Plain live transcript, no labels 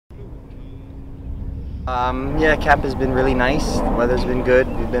Yeah, camp has been really nice. The weather's been good.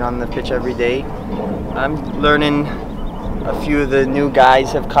 We've been on the pitch every day. I'm learning. A few of the new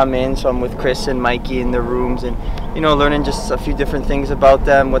guys have come in, so I'm with Chris and Mikey in the rooms, and learning just a few different things about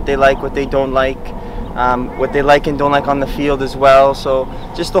them, what they like, what they don't like, what they like and don't like on the field as well. So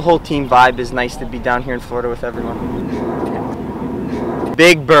just the whole team vibe is nice to be down here in Florida with everyone.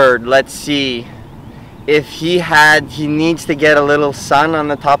 Big Bird, let's see. If he needs to get a little sun on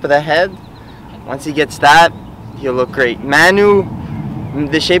the top of the head. Once he gets that, he'll look great. Manu,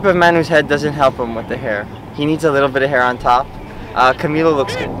 the shape of Manu's head doesn't help him with the hair. He needs a little bit of hair on top. Camilo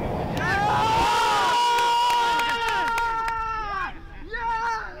looks good.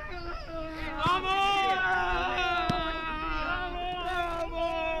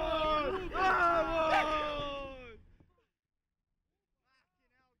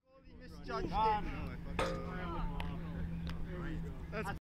 Misjudged it.